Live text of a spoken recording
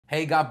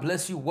Hey, God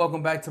bless you.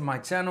 Welcome back to my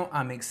channel.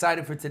 I'm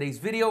excited for today's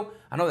video.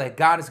 I know that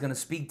God is going to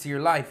speak to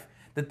your life.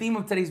 The theme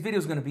of today's video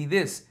is going to be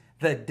this: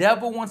 the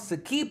devil wants to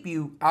keep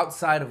you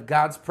outside of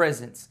God's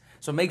presence.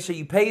 So make sure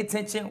you pay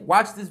attention,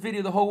 watch this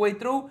video the whole way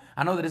through.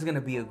 I know that it's going to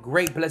be a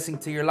great blessing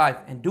to your life.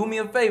 And do me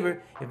a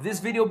favor, if this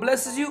video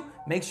blesses you,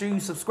 make sure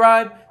you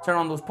subscribe, turn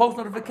on those post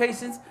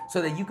notifications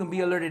so that you can be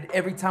alerted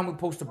every time we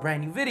post a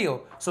brand new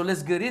video. So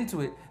let's get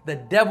into it. The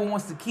devil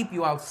wants to keep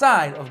you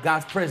outside of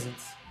God's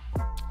presence.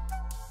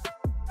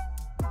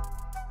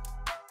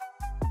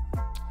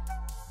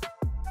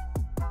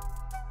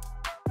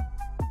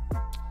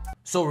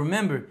 So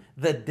remember,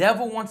 the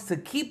devil wants to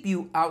keep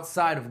you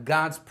outside of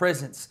God's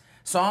presence.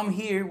 So I'm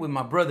here with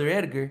my brother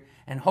Edgar,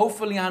 and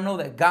hopefully I know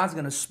that God's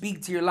going to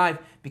speak to your life,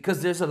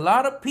 because there's a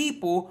lot of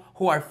people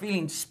who are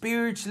feeling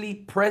spiritually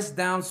pressed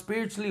down,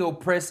 spiritually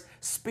oppressed,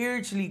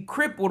 spiritually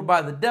crippled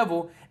by the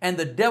devil, and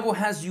the devil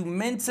has you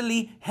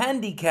mentally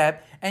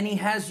handicapped, and he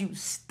has you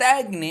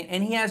stagnant,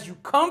 and he has you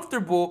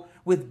comfortable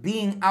with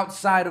being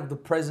outside of the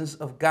presence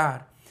of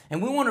God.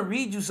 And we want to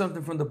read you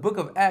something from the book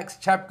of Acts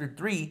chapter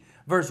 3,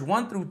 verse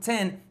 1 through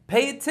 10.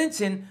 Pay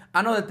attention.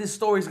 I know that this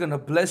story is going to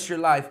bless your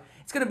life.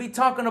 It's going to be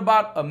talking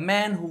about a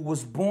man who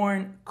was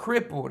born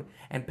crippled.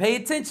 And pay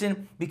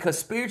attention, because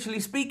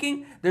spiritually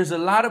speaking, there's a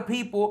lot of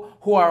people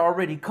who are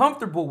already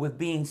comfortable with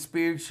being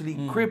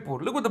spiritually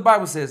crippled. Look what the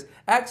Bible says.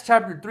 Acts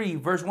chapter 3,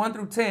 verse 1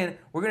 through 10.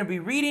 We're going to be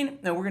reading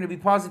and we're going to be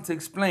pausing to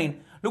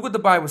explain. Look what the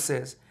Bible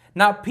says.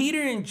 Now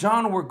Peter and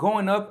John were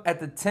going up at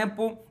the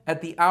temple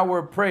at the hour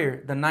of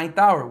prayer, the 9th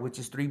hour, which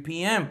is 3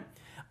 p.m.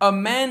 A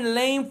man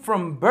lame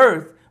from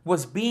birth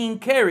was being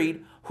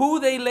carried, who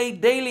they laid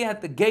daily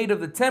at the gate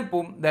of the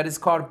temple that is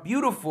called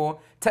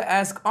Beautiful, to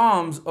ask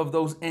alms of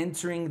those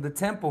entering the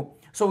temple.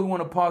 So we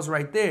want to pause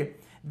right there.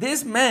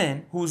 This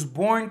man who's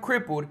born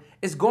crippled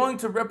is going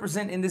to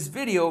represent in this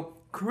video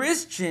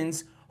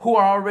Christians who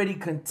are already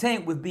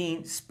content with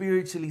being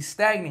spiritually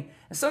stagnant.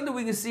 And something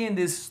we can see in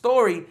this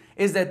story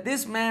is that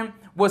this man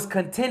was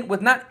content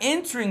with not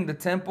entering the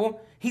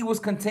temple. He was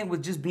content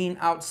with just being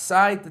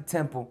outside the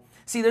temple.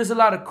 See, there's a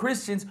lot of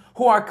Christians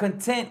who are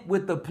content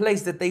with the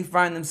place that they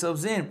find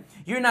themselves in.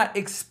 You're not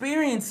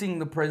experiencing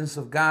the presence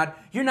of God.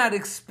 You're not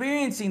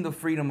experiencing the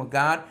freedom of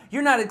God.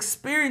 You're not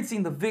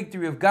experiencing the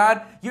victory of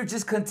God. You're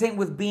just content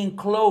with being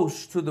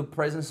close to the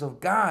presence of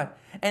God.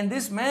 And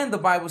this man, the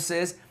Bible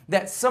says,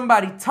 that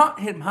somebody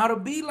taught him how to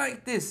be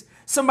like this.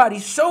 Somebody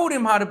showed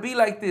him how to be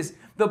like this.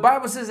 The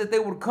Bible says that they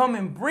would come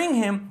and bring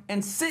him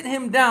and sit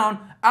him down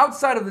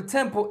outside of the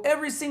temple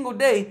every single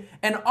day.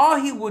 And all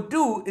he would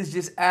do is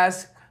just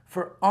ask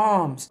for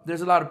alms.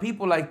 There's a lot of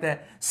people like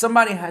that.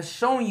 Somebody has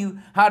shown you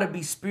how to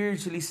be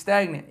spiritually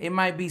stagnant. It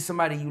might be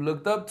somebody you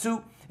looked up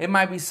to. It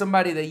might be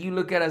somebody that you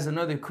look at as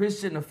another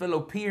Christian, a fellow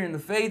peer in the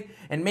faith,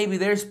 and maybe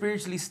they're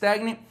spiritually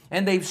stagnant,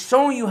 and they've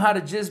shown you how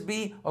to just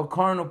be a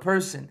carnal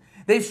person.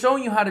 They've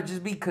shown you how to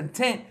just be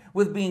content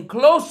with being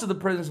close to the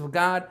presence of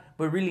God,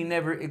 but really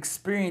never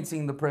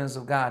experiencing the presence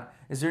of God.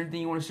 Is there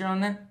anything you want to share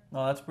on that?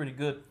 No, that's pretty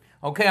good.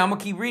 Okay, I'm going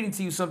to keep reading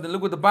to you something.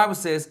 Look what the Bible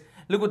says.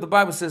 Look what the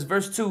Bible says.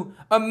 Verse 2.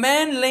 A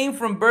man lame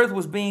from birth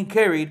was being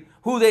carried,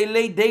 who they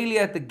laid daily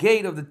at the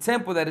gate of the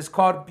temple that is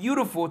called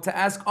Beautiful, to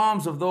ask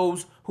alms of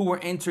those who were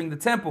entering the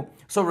temple.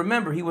 So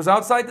remember, he was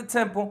outside the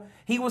temple.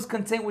 He was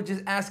content with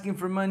just asking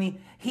for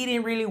money. He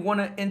didn't really want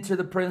to enter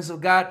the presence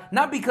of God,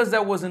 not because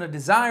that wasn't a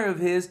desire of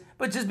his,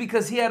 but just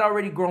because he had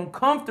already grown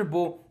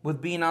comfortable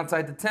with being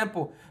outside the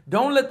temple.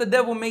 Don't let the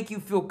devil make you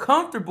feel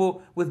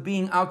comfortable with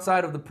being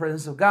outside of the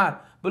presence of God.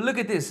 But look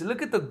at this.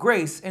 Look at the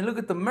grace and look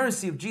at the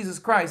mercy of Jesus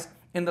Christ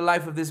in the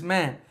life of this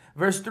man.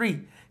 Verse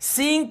 3.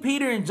 Seeing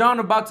Peter and John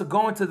about to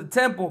go into the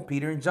temple,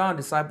 Peter and John,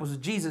 disciples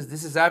of Jesus.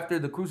 This is after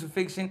the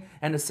crucifixion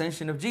and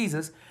ascension of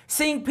Jesus.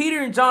 Seeing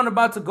Peter and John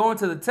about to go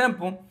into the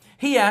temple,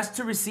 he asked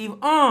to receive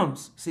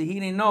alms. See, he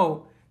didn't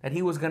know that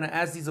he was going to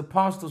ask these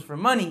apostles for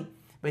money,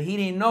 but he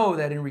didn't know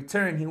that in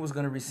return he was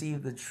going to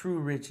receive the true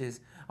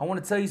riches. I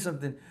want to tell you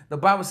something. The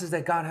Bible says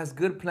that God has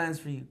good plans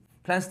for you.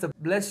 Plans to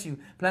bless you,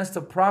 plans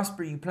to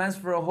prosper you, plans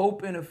for a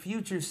hope and a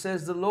future,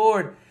 says the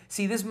Lord.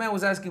 See, this man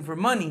was asking for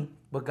money,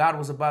 but God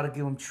was about to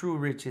give him true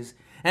riches.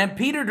 And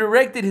Peter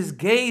directed his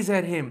gaze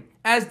at him,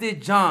 as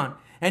did John.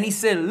 And he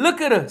said, "Look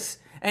at us."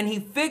 And he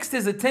fixed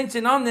his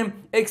attention on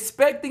them,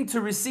 expecting to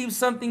receive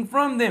something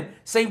from them.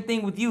 Same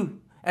thing with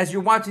you. As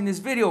you're watching this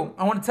video,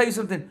 I want to tell you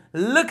something.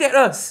 Look at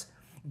us.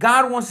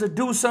 God wants to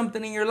do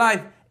something in your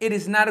life. It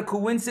is not a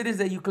coincidence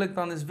that you clicked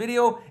on this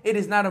video. It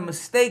is not a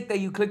mistake that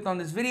you clicked on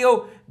this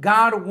video.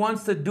 God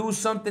wants to do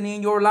something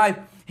in your life.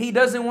 He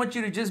doesn't want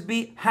you to just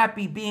be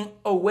happy being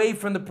away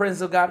from the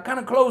presence of God, kind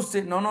of close to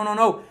it.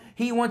 No.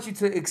 He wants you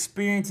to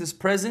experience his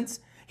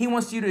presence. He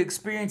wants you to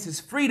experience his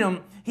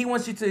freedom. He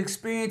wants you to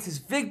experience his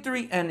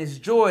victory and his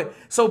joy.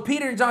 So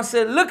Peter and John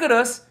said, "Look at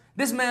us."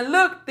 This man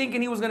looked,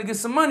 thinking he was going to get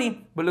some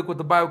money, but look what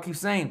the Bible keeps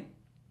saying.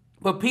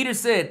 But Peter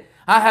said,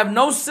 "I have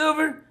no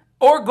silver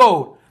or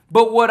gold,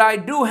 but what I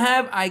do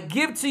have, I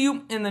give to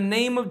you in the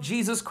name of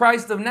Jesus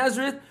Christ of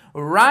Nazareth.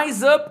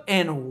 Rise up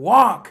and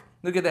walk."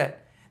 Look at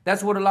that.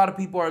 That's what a lot of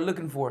people are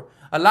looking for.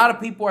 A lot of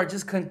people are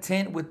just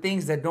content with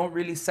things that don't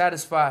really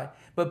satisfy.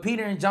 But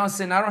Peter and John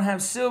said, I don't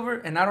have silver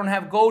and I don't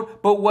have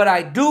gold, but what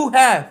I do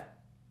have,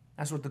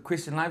 that's what the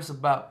Christian life's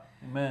about.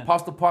 Amen.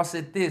 Apostle Paul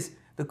said this,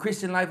 the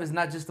Christian life is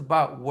not just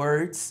about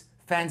words,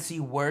 fancy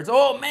words.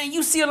 Oh, man,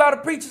 you see a lot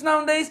of preachers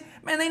nowadays.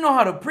 Man, they know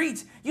how to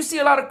preach. You see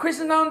a lot of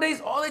Christians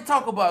nowadays. Oh, they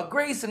talk about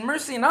grace and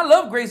mercy. And I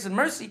love grace and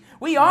mercy.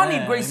 We all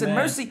need grace and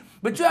mercy.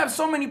 But you have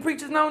so many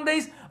preachers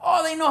nowadays.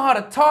 Oh, they know how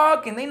to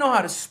talk and they know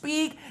how to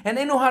speak and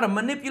they know how to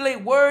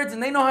manipulate words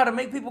and they know how to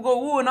make people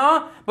go ooh and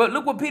ah. But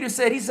look what Peter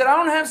said. He said, I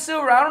don't have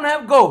silver. I don't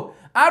have gold.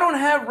 I don't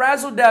have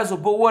razzle dazzle.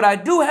 But what I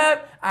do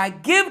have, I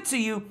give to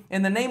you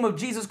in the name of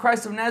Jesus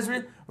Christ of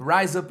Nazareth.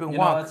 Rise up and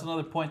walk. That's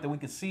another point that we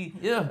can see.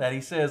 Yeah. That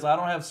he says, I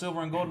don't have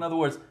silver and gold. In other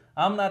words,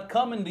 I'm not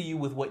coming to you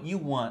with what you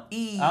want.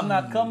 I'm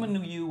not coming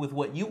to you with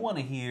what you want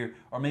to hear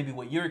or maybe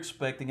what you're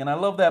expecting. And I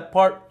love that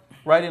part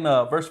right in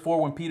verse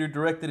 4 when Peter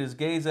directed his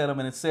gaze at him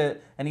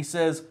and he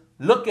says,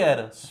 look at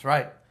us. That's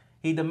right.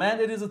 He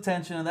demanded his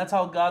attention, and that's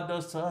how God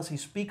does to us. He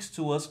speaks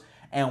to us,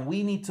 and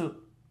we need to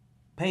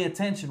pay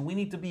attention. We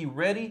need to be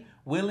ready,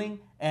 willing,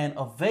 and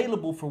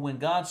available for when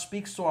God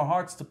speaks to our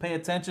hearts to pay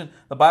attention.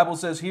 The Bible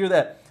says here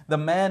that the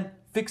man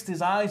fixed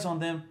his eyes on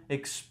them,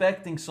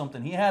 expecting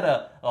something. He had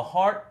a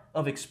heart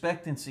of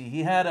expectancy.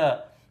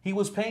 He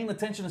was paying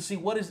attention to see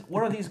what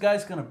are these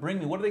guys going to bring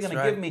me? What are they going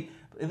to give me?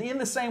 In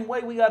the same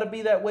way, we got to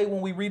be that way when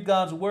we read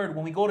God's word.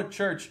 When we go to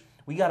church,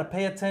 we got to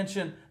pay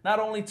attention not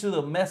only to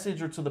the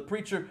message or to the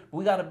preacher, but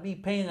we got to be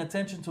paying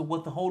attention to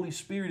what the Holy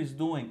Spirit is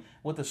doing,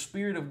 what the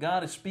Spirit of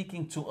God is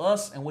speaking to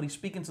us and what he's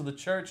speaking to the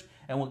church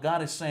and what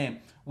God is saying.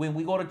 When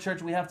we go to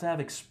church, we have to have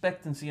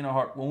expectancy in our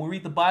heart. When we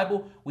read the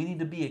Bible, we need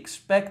to be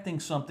expecting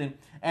something.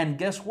 And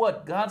guess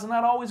what? God's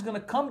not always going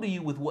to come to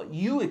you with what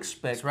you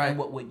expect and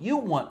what you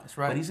want. That's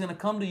right. But he's going to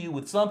come to you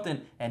with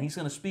something and he's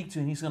going to speak to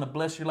you and he's going to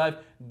bless your life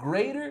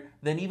greater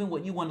than even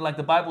what you want. Like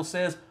the Bible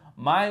says,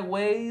 my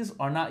ways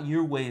are not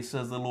your ways,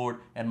 says the Lord,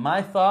 and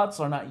my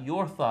thoughts are not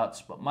your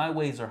thoughts, but my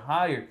ways are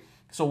higher.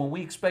 So when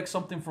we expect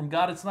something from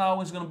God, it's not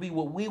always going to be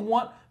what we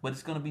want, but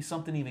it's going to be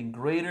something even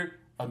greater,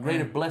 a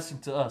greater blessing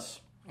to us.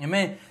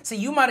 Amen. See,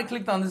 you might have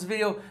clicked on this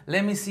video.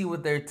 Let me see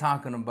what they're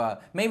talking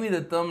about. Maybe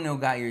the thumbnail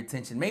got your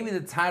attention. Maybe the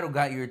title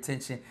got your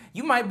attention.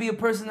 You might be a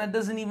person that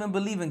doesn't even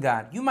believe in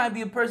God. You might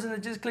be a person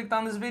that just clicked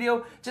on this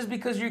video just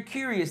because you're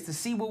curious to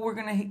see what we're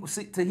going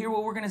to hear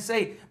what we're going to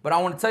say. But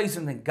I want to tell you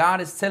something. God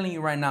is telling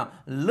you right now,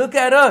 look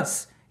at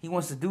us. He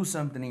wants to do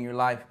something in your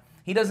life.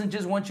 He doesn't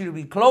just want you to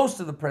be close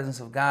to the presence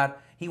of God.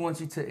 He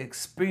wants you to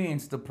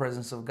experience the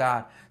presence of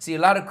God. See, a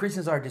lot of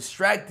Christians are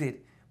distracted,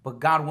 but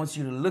God wants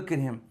you to look at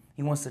him.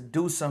 He wants to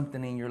do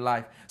something in your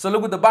life. So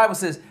look what the Bible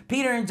says.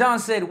 Peter and John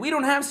said, we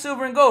don't have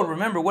silver and gold.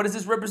 Remember, what does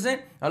this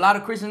represent? A lot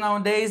of Christians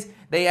nowadays,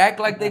 they act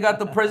like they got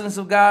the presence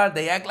of God.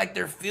 They act like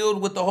they're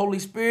filled with the Holy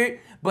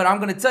Spirit. But I'm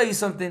going to tell you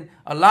something.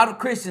 A lot of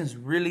Christians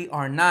really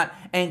are not.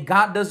 And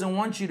God doesn't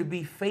want you to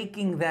be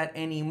faking that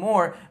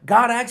anymore.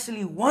 God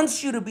actually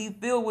wants you to be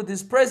filled with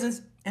his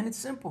presence. And it's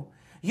simple.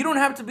 You don't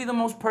have to be the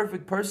most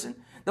perfect person.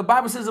 The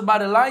Bible says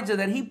about Elijah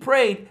that he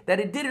prayed that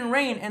it didn't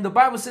rain. And the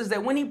Bible says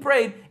that when he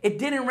prayed, it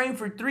didn't rain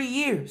for 3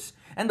 years.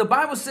 And the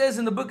Bible says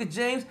in the book of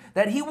James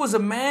that he was a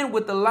man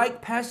with the like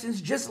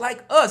passions just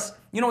like us.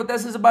 You know what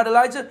that says about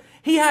Elijah?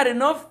 He had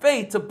enough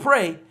faith to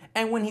pray.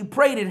 And when he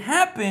prayed, it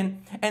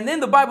happened. And then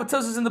the Bible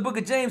tells us in the book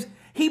of James,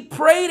 he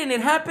prayed and it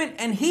happened.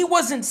 And he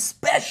wasn't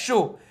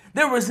special.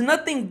 There was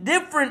nothing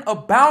different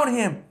about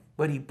him.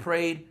 But he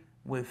prayed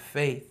with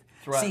faith.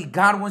 Right. See,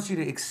 God wants you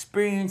to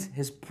experience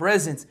his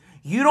presence.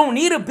 You don't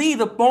need to be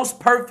the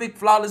most perfect,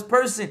 flawless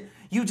person.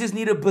 You just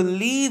need to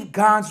believe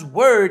God's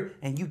word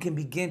and you can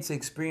begin to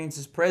experience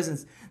his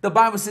presence. The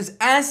Bible says,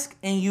 ask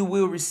and you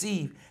will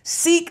receive.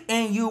 Seek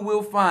and you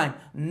will find.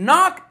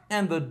 Knock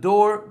and the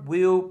door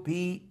will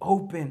be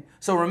open.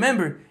 So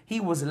remember, he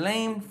was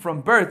lame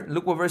from birth.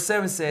 Look what verse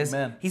 7 says.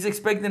 Amen. He's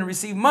expecting to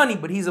receive money,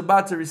 but he's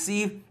about to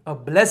receive a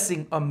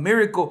blessing, a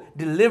miracle,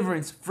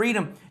 deliverance,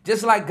 freedom.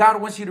 Just like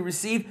God wants you to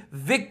receive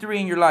victory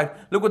in your life.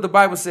 Look what the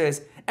Bible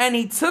says. And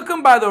he took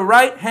him by the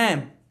right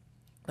hand.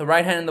 The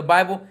right hand in the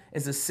Bible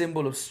is a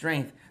symbol of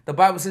strength. The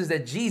Bible says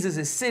that Jesus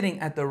is sitting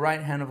at the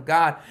right hand of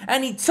God.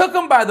 And he took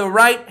him by the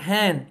right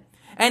hand.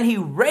 And he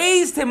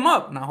raised him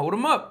up. Now hold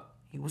him up.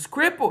 He was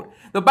crippled.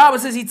 The Bible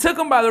says he took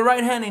him by the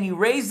right hand and he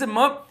raised him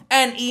up.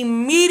 And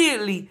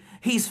immediately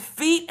his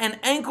feet and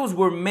ankles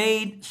were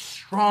made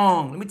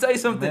strong. Let me tell you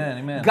something.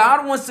 Amen.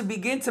 God wants to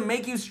begin to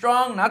make you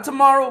strong, not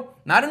tomorrow,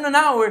 not in an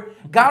hour.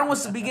 God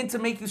wants to begin to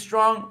make you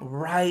strong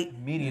right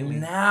immediately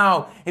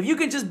now. If you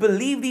can just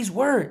believe these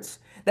words,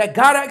 that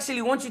God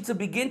actually wants you to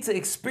begin to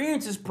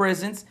experience his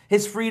presence,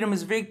 his freedom,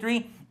 his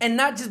victory, and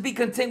not just be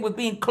content with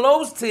being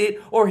close to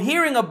it or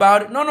hearing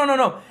about it.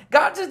 No.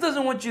 God just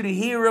doesn't want you to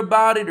hear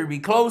about it or be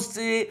close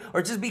to it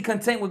or just be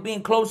content with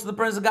being close to the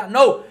presence of God.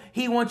 No,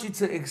 he wants you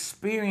to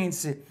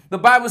experience it. The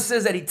Bible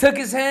says that he took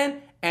his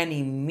hand and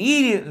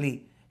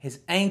immediately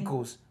his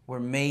ankles were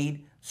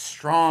made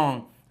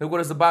strong. Look what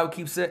does the Bible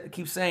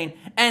keep saying.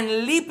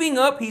 And leaping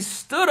up, he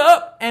stood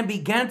up and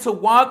began to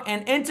walk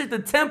and entered the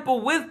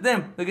temple with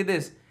them. Look at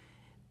this.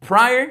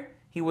 Prior,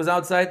 he was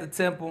outside the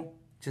temple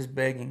just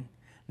begging.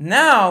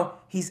 Now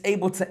he's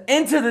able to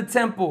enter the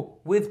temple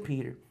with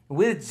Peter,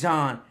 with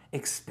John,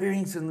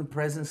 experiencing the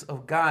presence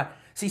of God.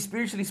 See,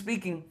 spiritually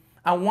speaking,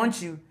 I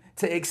want you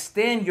to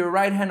extend your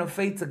right hand of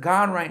faith to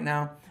God right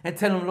now and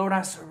tell him, Lord,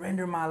 I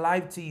surrender my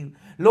life to you.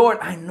 Lord,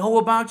 I know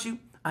about you.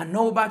 I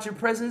know about your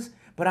presence,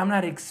 but I'm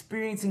not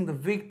experiencing the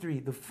victory,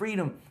 the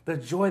freedom, the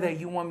joy that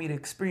you want me to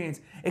experience.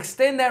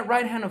 Extend that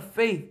right hand of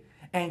faith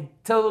and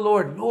tell the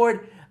Lord,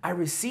 Lord, I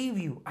receive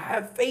you. I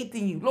have faith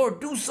in you. Lord,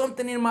 do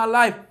something in my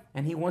life.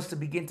 And he wants to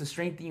begin to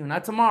strengthen you,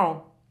 not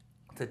tomorrow,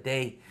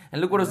 today.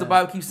 And look what the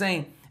Bible keeps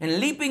saying.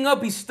 And leaping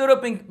up, he stood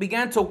up and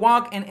began to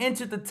walk and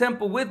entered the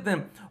temple with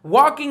them,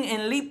 walking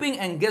and leaping,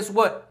 and guess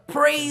what?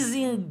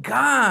 Praising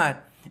God.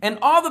 And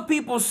all the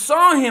people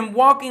saw him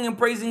walking and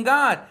praising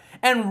God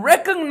and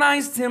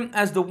recognized him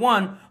as the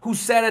one who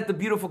sat at the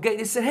beautiful gate.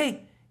 They said,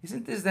 hey,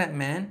 isn't this that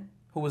man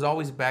who was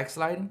always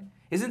backsliding?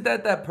 Isn't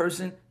that that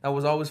person that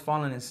was always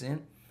falling in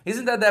sin?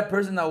 Isn't that that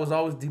person that was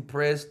always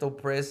depressed,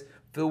 oppressed,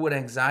 filled with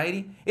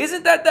anxiety?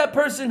 Isn't that that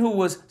person who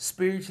was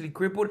spiritually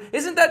crippled?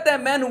 Isn't that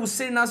that man who was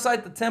sitting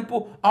outside the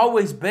temple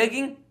always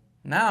begging?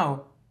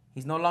 Now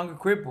he's no longer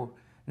crippled.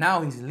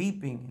 Now he's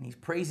leaping and he's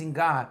praising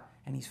God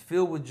and he's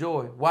filled with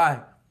joy.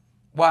 Why?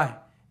 Why?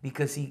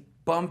 Because he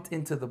bumped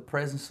into the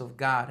presence of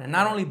God. And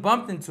not only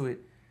bumped into it,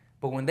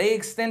 but when they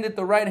extended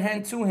the right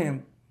hand to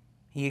him,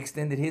 he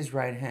extended his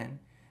right hand.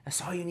 That's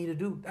all you need to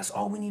do. That's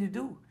all we need to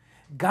do.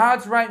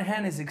 God's right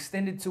hand is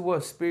extended to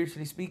us,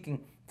 spiritually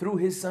speaking, through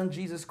his son,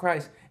 Jesus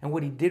Christ, and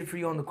what he did for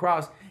you on the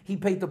cross. He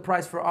paid the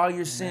price for all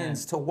your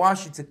sins, to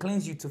wash you, to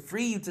cleanse you, to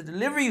free you, to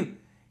deliver you.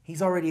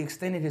 He's already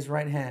extended his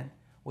right hand.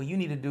 What you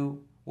need to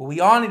do, what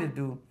we all need to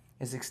do,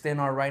 is extend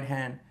our right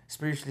hand,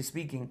 spiritually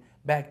speaking,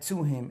 back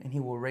to him, and he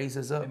will raise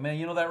us up. Amen.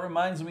 You know, that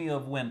reminds me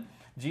of when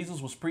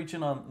Jesus was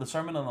preaching on the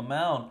Sermon on the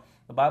Mount.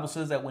 The Bible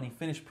says that when he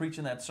finished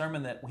preaching that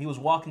sermon, that he was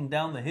walking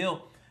down the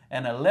hill,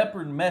 and a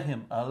leper met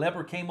him. A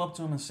leper came up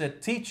to him and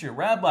said, Teacher,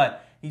 Rabbi,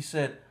 he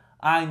said,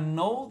 I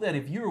know that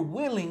if you're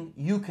willing,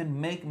 you can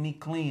make me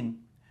clean.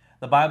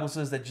 The Bible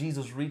says that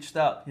Jesus reached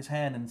out his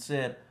hand and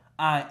said,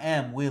 I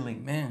am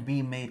willing,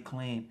 be made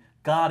clean.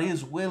 God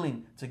is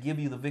willing to give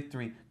you the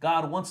victory.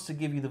 God wants to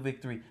give you the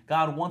victory.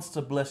 God wants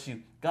to bless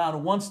you. God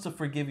wants to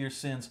forgive your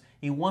sins.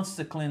 He wants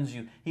to cleanse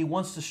you. He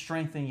wants to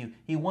strengthen you.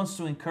 He wants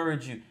to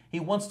encourage you. He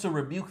wants to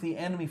rebuke the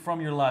enemy from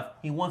your life.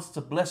 He wants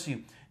to bless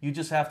you. You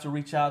just have to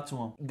reach out to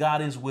him.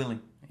 God is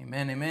willing.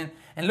 Amen, amen.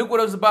 And look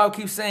what the Bible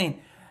keeps saying.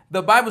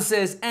 The Bible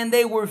says, and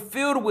they were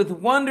filled with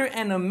wonder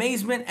and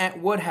amazement at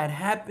what had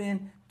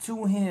happened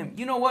to him.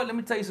 You know what? Let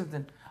me tell you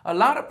something. A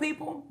lot of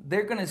people,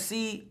 they're going to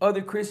see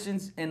other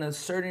Christians in a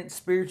certain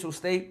spiritual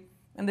state,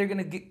 and they're going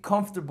to get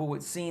comfortable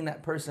with seeing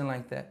that person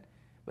like that.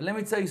 But let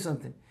me tell you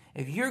something.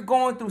 If you're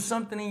going through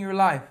something in your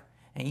life,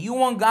 and you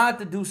want God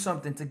to do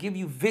something, to give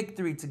you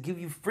victory, to give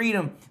you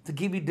freedom, to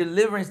give you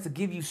deliverance, to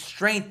give you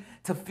strength,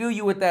 to fill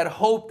you with that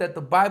hope that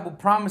the Bible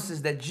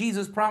promises, that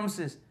Jesus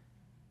promises,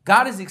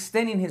 God is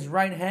extending his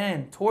right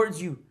hand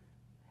towards you.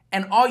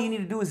 And all you need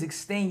to do is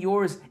extend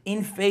yours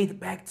in faith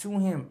back to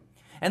him.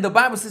 And the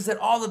Bible says that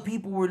all the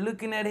people were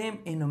looking at him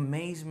in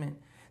amazement.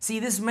 See,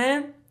 this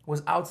man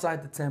was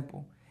outside the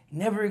temple,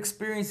 never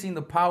experiencing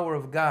the power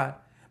of God.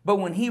 But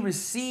when he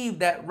received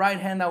that right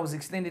hand that was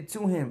extended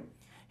to him,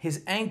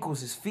 his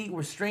ankles, his feet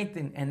were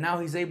strengthened, and now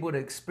he's able to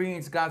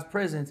experience God's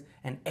presence,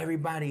 and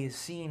everybody is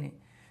seeing it.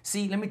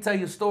 See, let me tell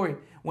you a story.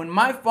 When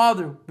my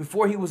father,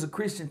 before he was a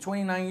Christian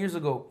 29 years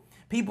ago,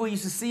 people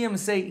used to see him and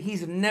say,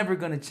 he's never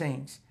going to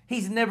change.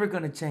 He's never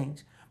going to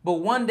change. But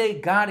one day,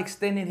 God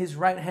extended his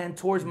right hand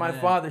towards my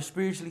father,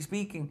 spiritually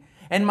speaking.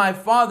 And my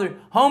father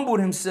humbled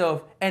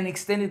himself and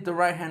extended the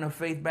right hand of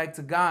faith back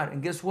to God.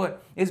 And guess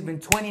what? It's been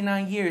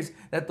 29 years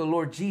that the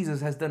Lord Jesus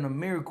has done a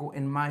miracle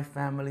in my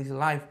family's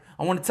life.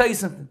 I want to tell you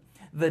something.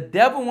 The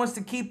devil wants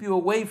to keep you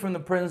away from the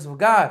presence of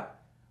God.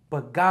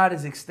 But God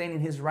is extending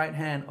his right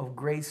hand of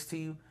grace to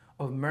you,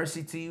 of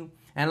mercy to you.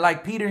 And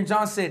like Peter and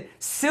John said,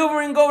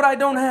 silver and gold I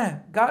don't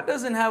have. God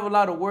doesn't have a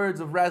lot of words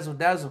of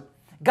razzle-dazzle.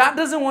 God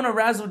doesn't want to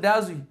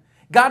razzle-dazzle you.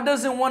 God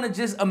doesn't want to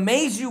just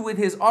amaze you with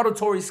his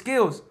auditory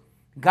skills.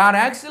 God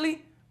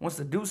actually wants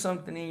to do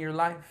something in your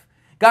life.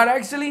 God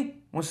actually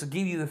wants to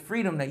give you the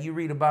freedom that you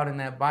read about in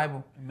that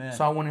Bible. Amen.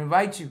 So I want to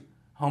invite you,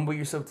 humble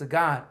yourself to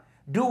God.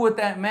 Do what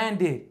that man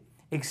did.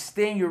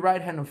 Extend your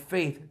right hand of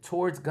faith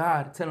towards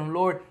God. Tell him,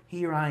 Lord,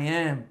 here I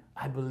am.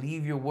 I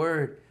believe your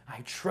word.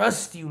 I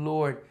trust you,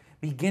 Lord.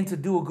 Begin to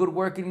do a good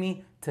work in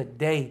me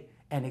today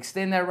and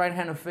extend that right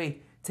hand of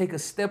faith. Take a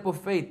step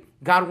of faith.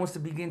 God wants to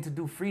begin to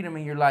do freedom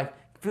in your life,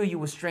 fill you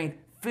with strength,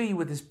 fill you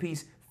with his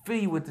peace, fill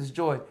you with his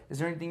joy. Is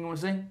there anything you want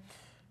to say?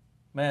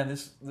 Man,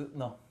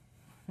 no.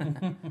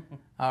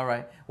 All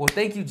right. Well,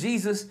 thank you,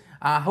 Jesus.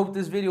 I hope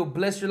this video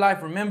blessed your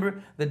life.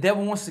 Remember, the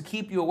devil wants to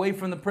keep you away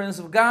from the presence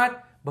of God,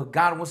 but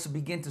God wants to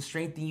begin to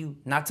strengthen you,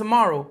 not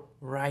tomorrow,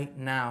 right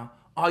now.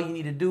 All you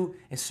need to do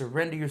is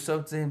surrender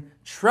yourself to him.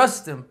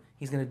 Trust him.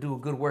 He's going to do a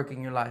good work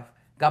in your life.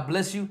 God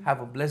bless you. Have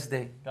a blessed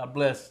day. God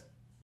bless.